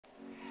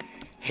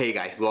Hey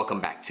guys,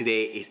 welcome back.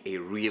 Today is a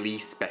really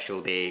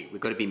special day. We're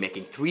going to be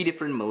making 3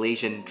 different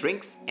Malaysian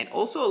drinks and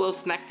also a little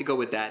snack to go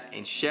with that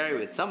and share it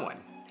with someone.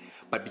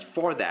 But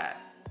before that,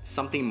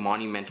 something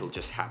monumental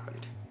just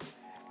happened.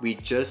 We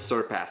just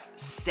surpassed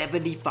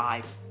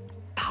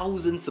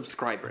 75,000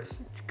 subscribers.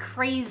 It's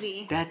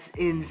crazy. That's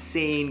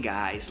insane,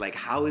 guys. Like,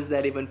 how is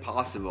that even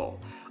possible?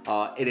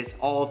 It is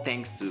all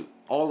thanks to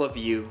all of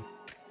you.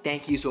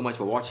 Thank you so much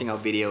for watching our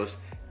videos.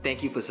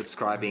 Thank you for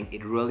subscribing.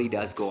 It really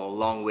does go a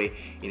long way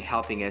in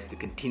helping us to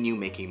continue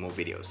making more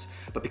videos.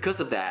 But because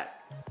of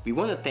that, we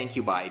want to thank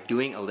you by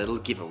doing a little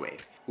giveaway.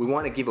 We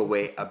want to give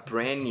away a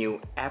brand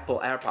new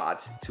Apple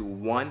AirPods to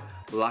one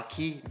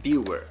lucky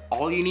viewer.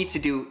 All you need to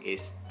do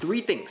is 3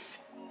 things.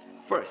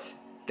 First,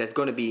 there's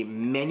going to be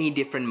many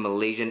different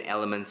Malaysian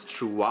elements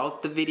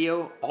throughout the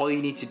video. All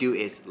you need to do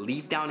is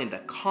leave down in the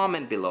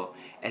comment below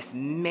as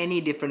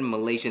many different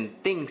Malaysian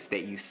things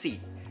that you see.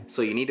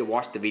 So you need to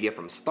watch the video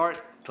from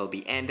start till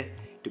the end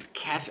to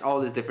catch all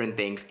these different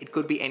things. It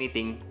could be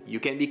anything. You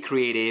can be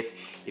creative.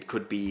 It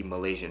could be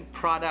Malaysian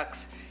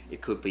products.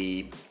 It could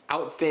be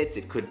outfits.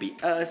 It could be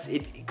us.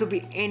 It could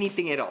be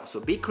anything at all.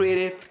 So be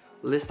creative.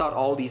 List out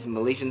all these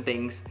Malaysian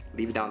things.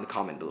 Leave it down in the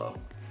comment below.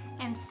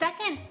 And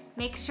second,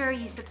 make sure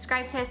you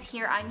subscribe to us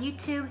here on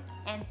YouTube.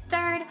 And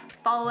third,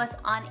 follow us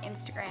on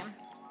Instagram.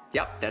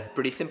 Yep, that's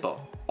pretty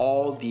simple.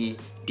 All the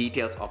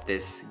details of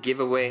this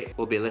giveaway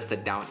will be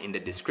listed down in the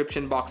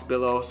description box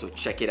below, so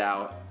check it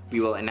out. We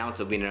will announce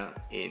a winner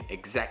in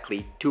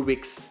exactly 2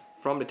 weeks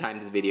from the time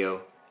this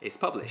video is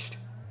published.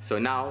 So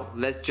now,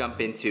 let's jump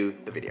into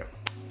the video.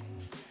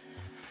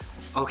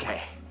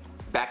 Okay,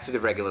 back to the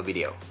regular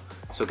video.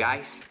 So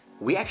guys,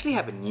 we actually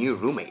have a new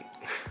roommate.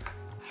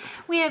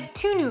 We have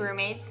 2 new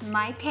roommates,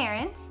 my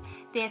parents.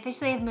 They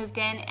officially have moved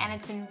in and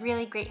it's been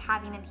really great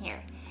having them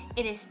here.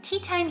 It is tea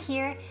time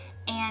here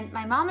and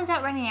my mom is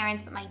out running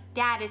errands, but my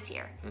dad is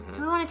here. So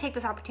we want to take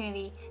this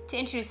opportunity to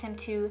introduce him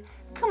to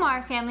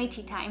Kumaar Family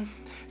Tea Time.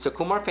 So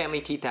Kumaar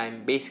Family Tea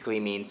Time basically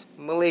means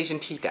Malaysian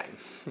tea time.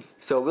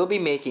 So we'll be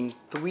making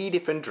 3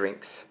 different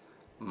drinks: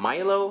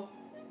 Milo,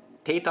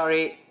 Teh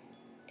Tarik,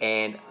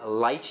 and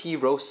Lychee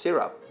rose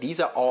syrup. These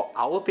are all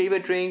our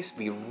favorite drinks.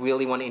 We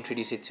really want to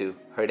introduce it to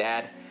her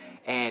dad.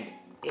 And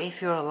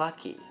if you're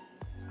lucky,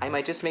 I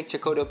might just make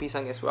cekodok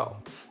pisang as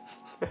well.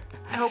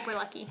 I hope we're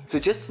lucky. So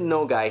just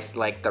know guys,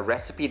 like the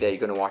recipe that you're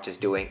gonna watch us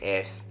doing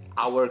is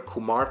our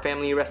Kumaar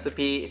family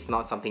recipe. It's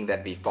not something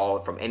that we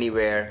followed from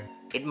anywhere.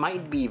 It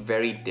might be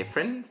very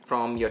different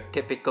from your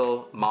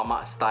typical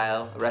Mamak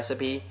style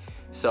recipe.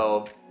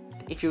 So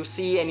if you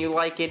see and you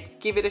like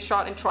it, give it a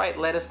shot and try it.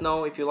 Let us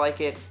know if you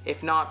like it.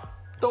 If not,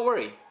 don't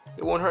worry.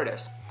 It won't hurt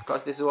us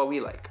because this is what we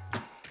like.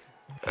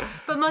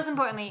 But most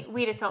importantly,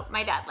 we just hope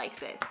my dad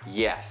likes it.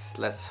 Yes,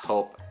 let's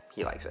hope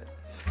he likes it.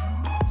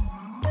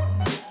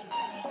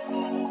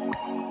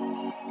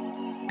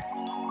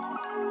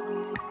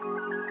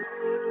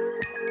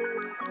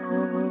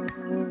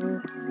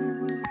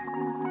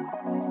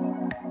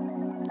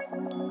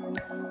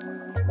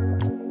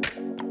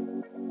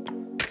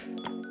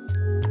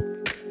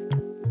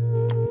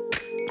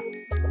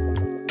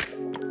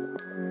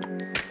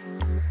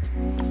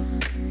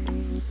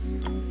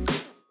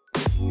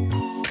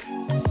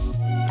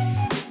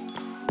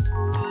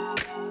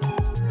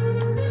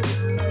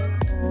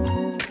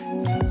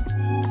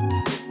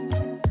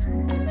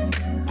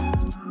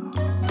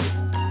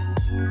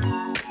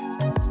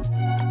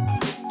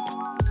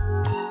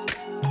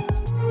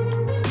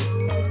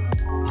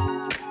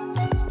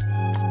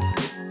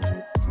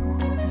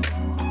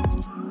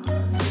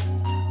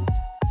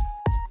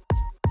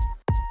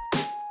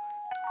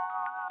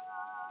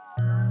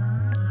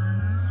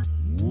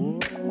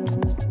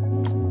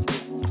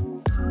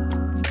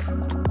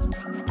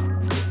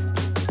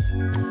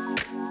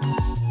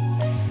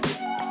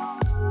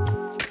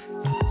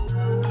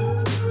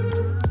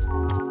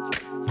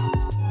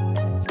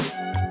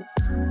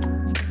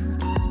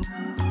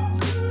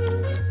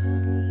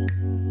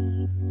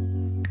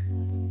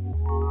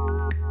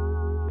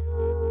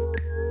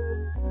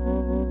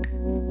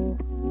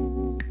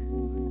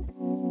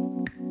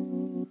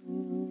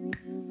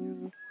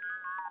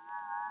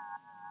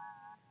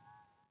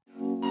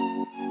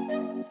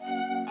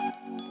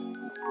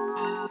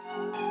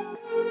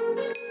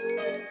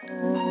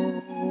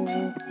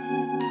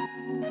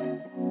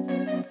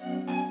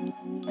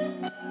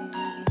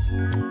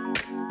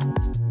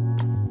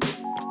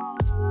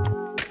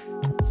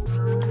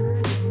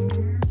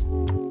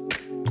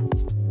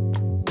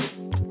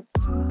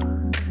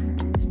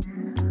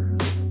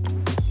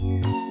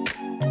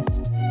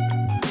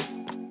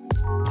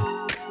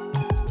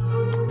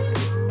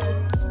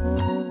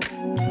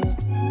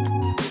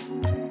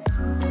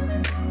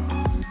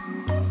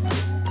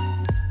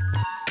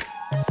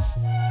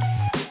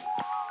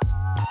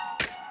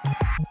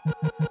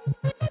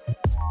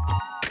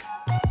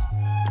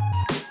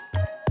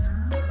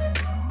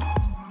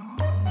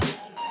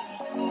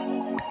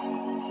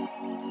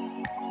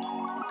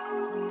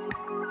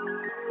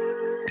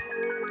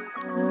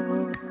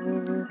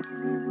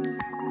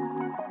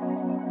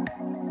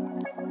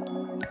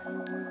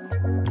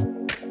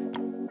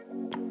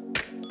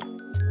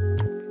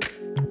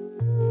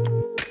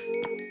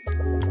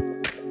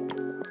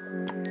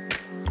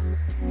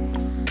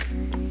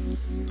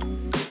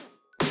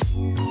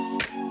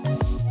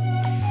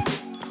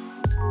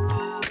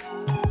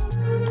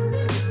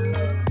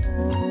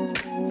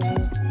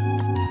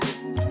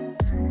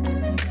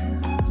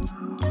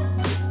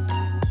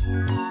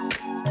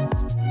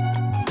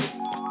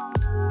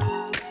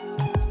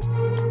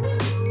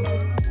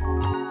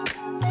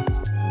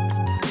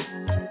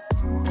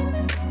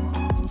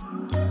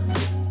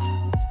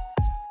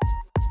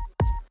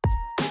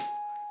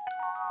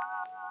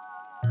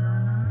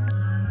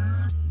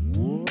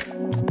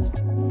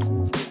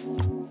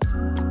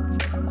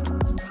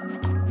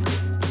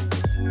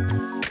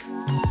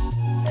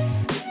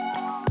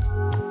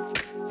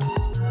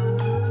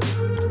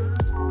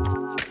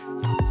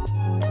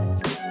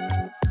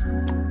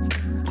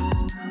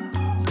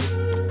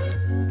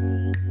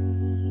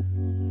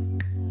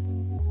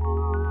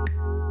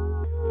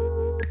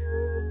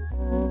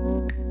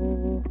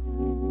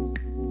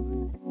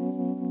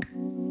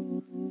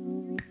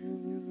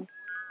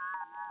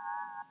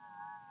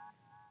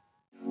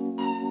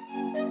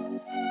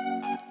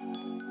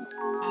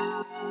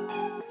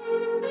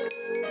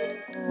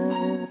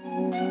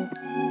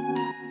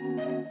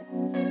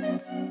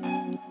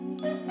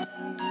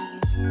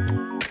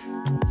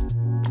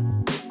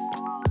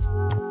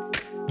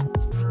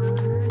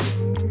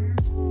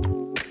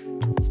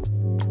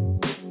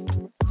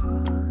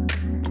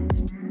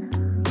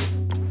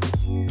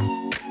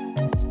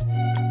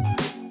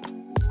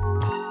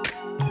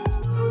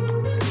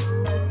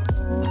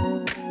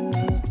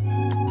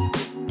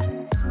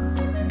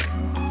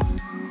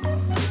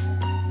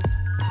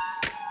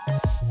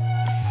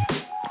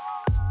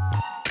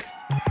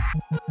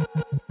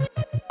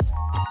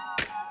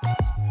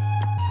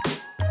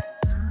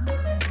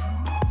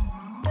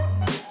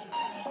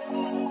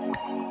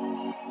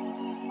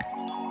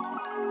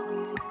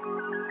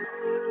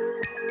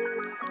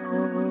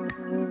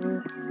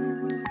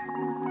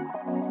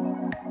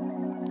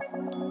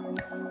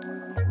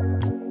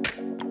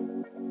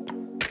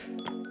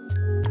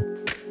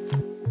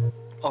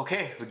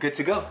 Okay, we're good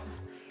to go.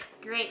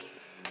 Great.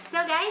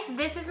 So guys,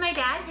 this is my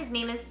dad. His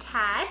name is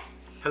Tad.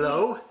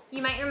 Hello.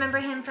 You might remember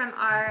him from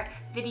our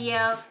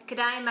video,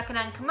 Kedai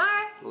Makanan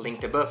Kumaar.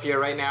 Linked above here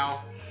right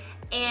now.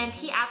 And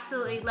he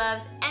absolutely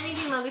loves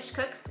anything Logish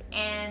cooks,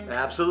 and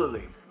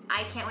Absolutely.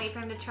 I can't wait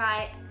for him to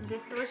try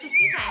this delicious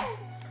tea time.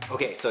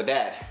 Okay, so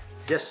Dad,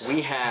 Yes.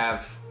 we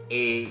have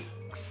a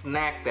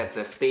snack that's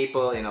a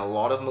staple in a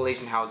lot of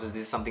Malaysian houses.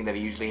 This is something that we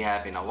usually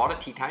have in a lot of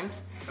tea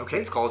times. Okay.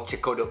 It's called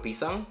cekodok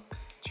pisang.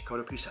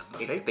 Cekodok pisang.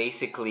 Okay. It's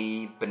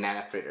basically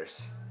banana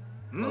fritters,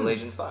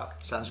 Malaysian style.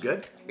 Sounds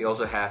good. We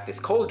also have this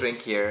cold drink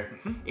here.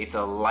 It's a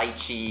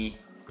lychee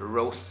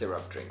rose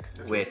syrup drink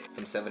with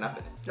some 7-Up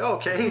in it.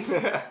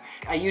 Okay.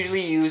 I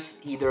usually use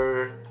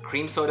either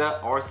cream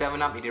soda or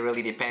 7-Up. It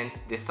really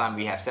depends. This time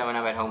we have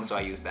 7-Up at home, so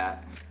I use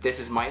that. This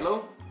is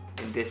Milo,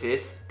 and this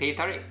is Teh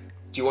Tarik.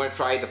 Do you want to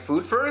try the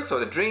food first or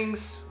the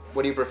drinks?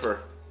 What do you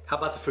prefer? How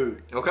about the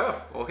food?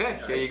 Okay,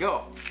 here you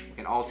go. You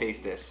can all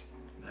taste this.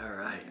 All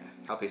right.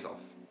 Help yourself.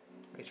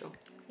 Rachel?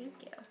 Thank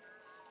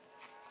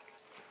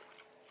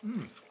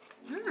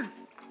you.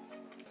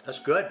 That's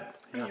good.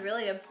 It's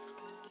really good.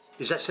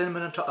 Is that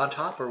cinnamon on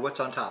top or what's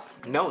on top?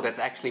 No, that's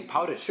actually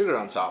powdered sugar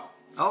on top.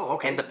 Oh,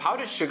 okay. And the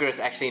powdered sugar is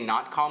actually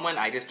not common.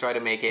 I just try to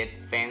make it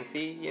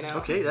fancy, you know?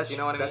 Okay, that's you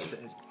know what I that's,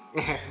 mean?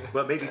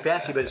 well, maybe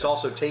fancy, but it's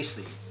also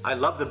tasty. I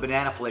love the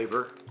banana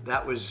flavor.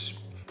 That was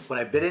when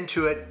I bit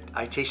into it.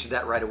 I tasted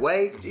that right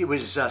away. It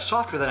was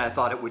softer than I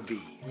thought it would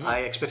be. I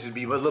expected it to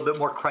be a little bit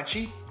more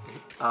crunchy,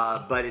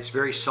 but it's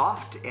very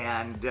soft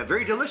and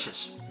very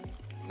delicious.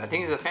 I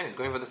think he's a fan. He's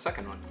going for the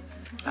second one.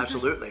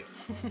 Absolutely.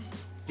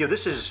 You know,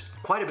 this is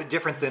quite a bit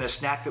different than a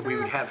snack that we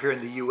would have here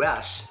in the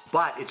U.S.,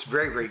 but it's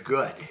very, very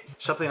good.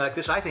 Something like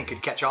this, I think,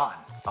 could catch on,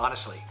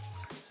 honestly.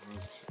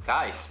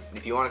 Guys,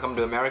 if you want to come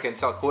to America and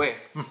sell kueh,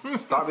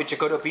 start with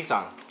cekodok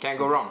pisang. Can't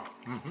go wrong.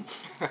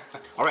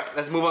 All right,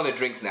 let's move on to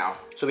drinks now.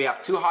 So we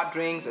have 2 hot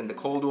drinks and the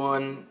cold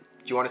one.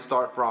 Do you want to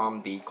start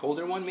from the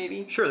colder one,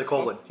 maybe? Sure, the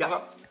cold one. Yeah.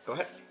 Okay, go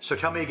ahead. So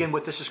tell me again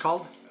what this is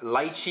called?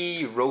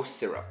 Lychee rose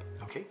syrup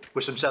Okay.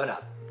 With some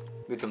 7-Up.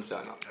 with some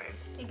 7-Up. Okay.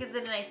 It gives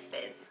it a nice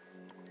fizz.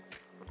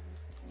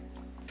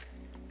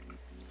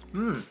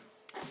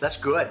 That's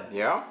good.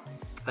 Yeah?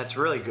 That's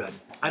really good.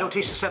 I don't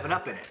taste the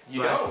 7-Up in it.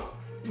 You but- don't?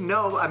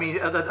 No, I mean,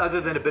 other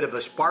than a bit of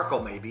a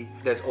sparkle, maybe.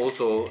 There's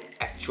also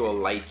actual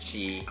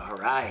lychee All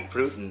right.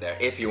 fruit in there.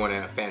 If you want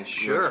to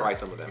Sure. try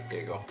some of them.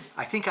 Here you go.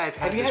 I think I've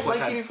had Have you this had one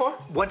lychee time. before?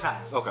 One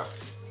time. Okay.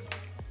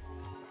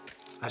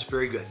 That's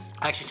very good.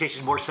 I actually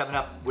tasted more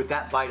 7-Up with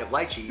that bite of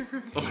lychee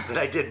than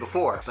I did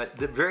before. But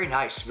very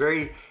nice.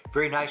 Very,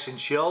 very nice and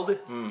chilled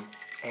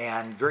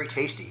and very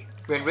tasty.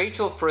 When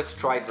Rachel first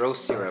tried rose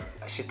syrup,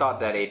 she thought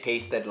that it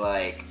tasted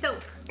like...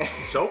 Soap.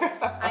 Soap?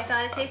 I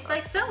thought it tasted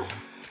like soap.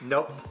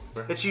 Nope.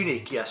 It's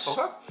unique, yes.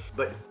 Okay.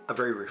 But a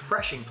very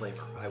refreshing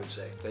flavor, I would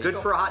say. There you Good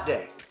go. for a hot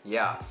day.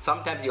 Yeah,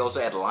 sometimes you also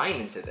add lime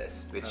into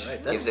this, which All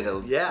right, gives it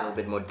a yeah. little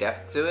bit more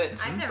depth to it.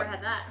 I've never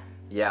had that.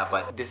 Yeah,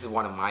 but this is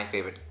one of my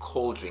favorite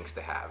cold drinks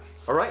to have.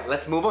 All right,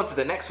 let's move on to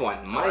the next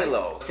one,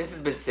 Milo. Since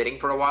it's been sitting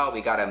for a while,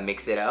 we gotta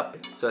mix it up.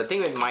 So the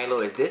thing with Milo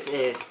is this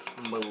is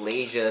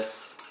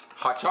Malaysia's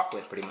hot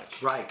chocolate, pretty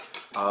much. Right.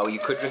 You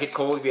could drink it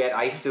cold if you add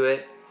ice to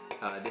it.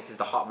 This is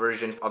the hot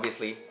version,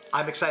 obviously.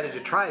 I'm excited to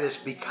try this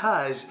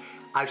because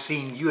I've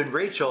seen you and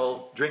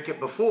Rachel drink it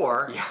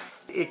before. Yeah.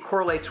 It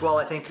correlates well,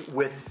 I think,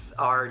 with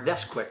our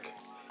Nesquik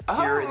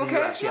here in the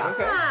okay. US. Yeah.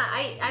 Okay.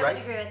 Yeah, I Right?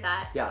 would agree with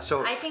that. Yeah,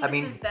 so, I think I this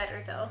mean- is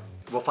better though.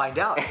 We'll find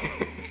out.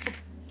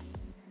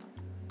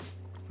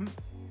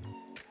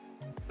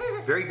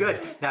 Very good.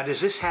 Now,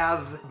 does this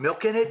have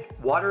milk in it,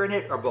 water in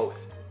it, or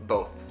both?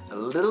 Both. A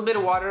little bit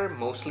of water,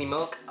 mostly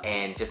milk,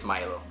 and just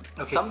Milo.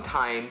 Okay.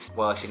 Sometimes,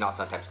 well actually not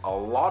sometimes, a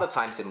lot of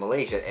times in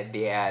Malaysia,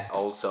 they add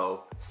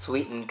also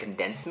sweetened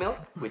condensed milk,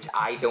 which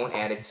I don't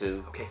add it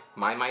to Okay.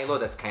 my Milo.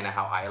 That's kind of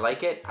how I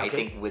like it. I Okay.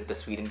 think with the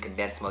sweetened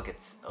condensed milk,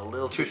 it's a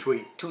little Too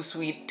sweet. Too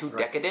sweet, too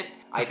decadent.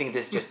 I think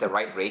this is just the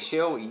right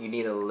ratio. You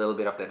need a little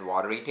bit of that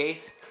watery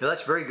taste. Now,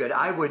 that's very good.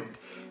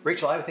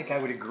 Rachel, I would think I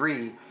would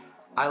agree.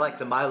 I like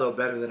the Milo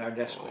better than our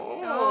Nesquik.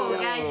 Oh,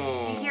 guys,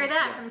 you hear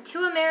that from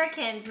 2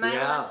 Americans. Mine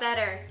Yeah. was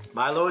better.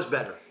 Milo is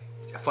better.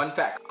 A fun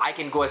fact, I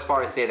can go as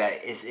far as say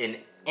that it's in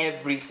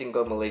every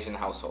single Malaysian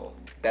household.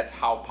 That's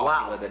how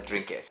popular the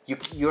drink is.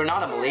 You're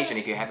not a Malaysian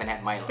if you haven't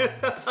had Milo.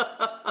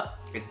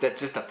 That's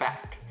just a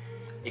fact.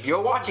 If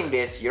you're watching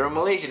this, you're a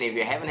Malaysian if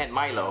you haven't had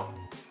Milo.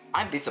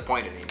 I'm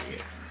disappointed in you.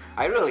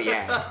 I really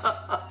am.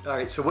 All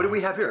right, so what do we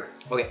have here?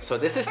 Okay, so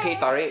this is Teh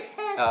Tarik.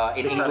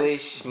 In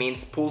English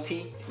means pull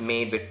tea. It's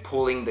made with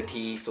pulling the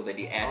tea so that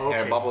you add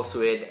air bubbles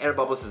to it. Air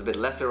bubbles is a bit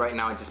lesser right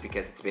now just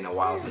because it's been a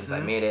while since I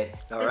made it.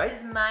 All right.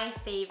 This is my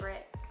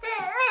favorite.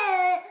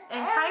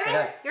 And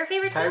Kyron, your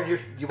favorite too? Kyron,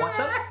 you want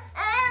some?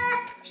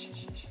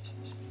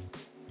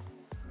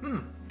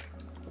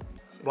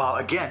 Wow,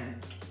 again,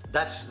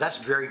 that's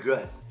very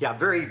good. Yeah,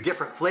 very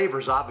different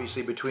flavors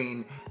obviously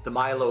between the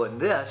Milo and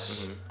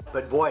this.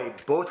 But boy,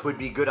 both would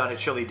be good on a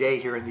chilly day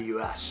here in the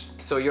US.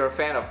 So you're a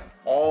fan of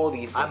all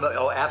these things?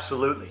 Oh,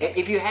 absolutely.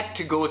 If you had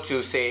to go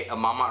to, say, a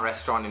Mamak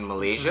restaurant in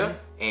Malaysia,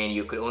 and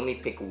you could only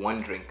pick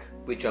one drink,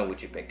 which one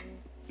would you pick?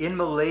 In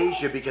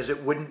Malaysia, because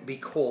it wouldn't be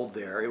cold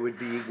there, it would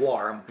be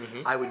warm,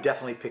 I would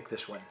definitely pick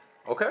this one.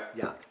 Okay.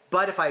 Yeah.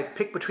 But if I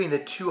pick between the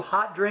two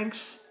hot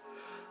drinks,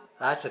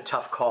 that's a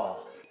tough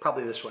call.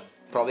 Probably this one.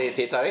 Probably a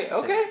Teh Tarik?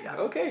 Okay. Yeah.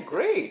 Okay,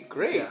 great,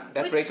 great. Yeah.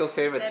 That's Rachel's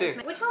favorite too.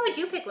 Which one would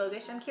you pick,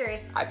 Logish? I'm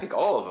curious. I pick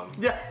all of them.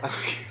 Yeah.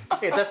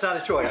 Hey, that's not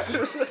a choice.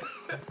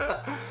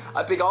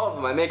 I pick all of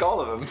them. I make all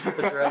of them.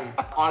 That's right.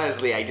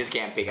 Honestly, I just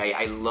can't pick.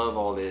 I love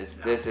all this.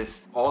 This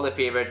is all the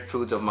favorite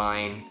foods of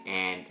mine,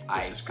 and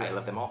I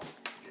love them all.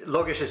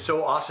 Logish, it's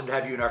so awesome to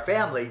have you in our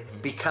family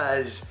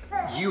because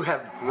you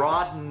have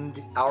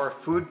broadened our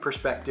food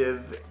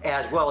perspective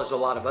as well as a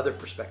lot of other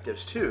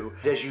perspectives too.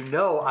 As you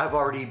know, I've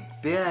already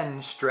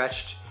been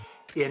stretched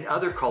in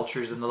other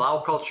cultures, in the Lao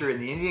culture, in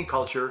the Indian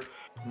culture.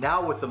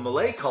 Now with the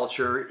Malay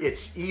culture,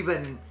 it's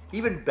even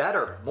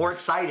better, more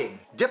exciting,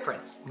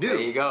 different, new. There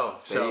you go.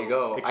 There you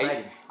go.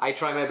 Exciting. I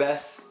try my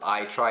best.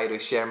 I try to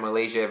share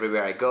Malaysia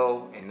everywhere I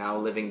go, and now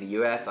living in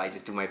the US, I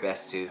just do my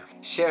best to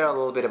share a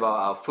little bit about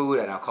our food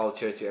and our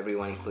culture to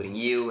everyone, including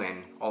you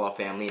and all our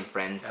family and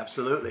friends.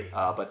 Absolutely.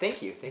 But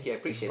thank you. I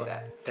appreciate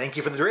that. Thank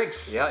you for the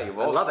drinks. Yeah, you're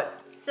welcome. I love it.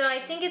 So I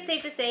think it's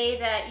safe to say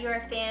that you're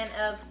a fan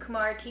of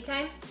Kumaar Tea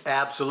Time?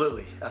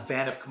 Absolutely. A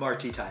fan of Kumaar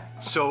Tea Time.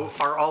 So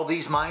are all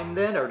these mine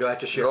then, or do I have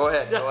to share? Go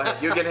ahead.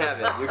 You can have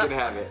it. You can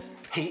have it.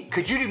 Hey,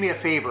 could you do me a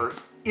favor?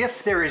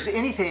 If there is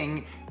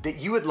anything that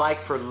you would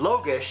like for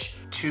Logish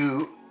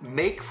to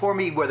make for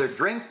me, whether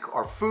drink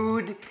or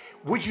food,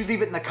 would you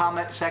leave it in the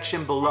comment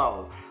section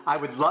below? I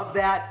would love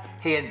that.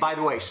 Hey, and by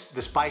the way,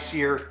 the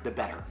spicier, the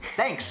better.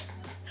 Thanks.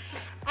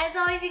 As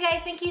always, you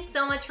guys, thank you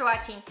so much for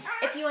watching.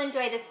 If you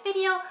enjoyed this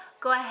video,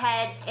 go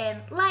ahead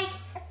and like,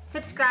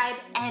 subscribe,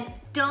 and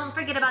don't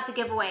forget about the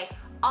giveaway.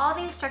 All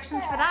the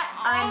instructions for that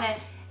are in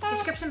the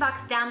description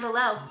box down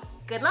below.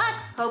 Good luck.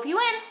 Hope you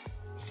win.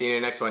 See you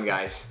in the next one,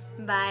 guys.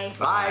 Bye.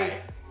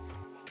 Bye.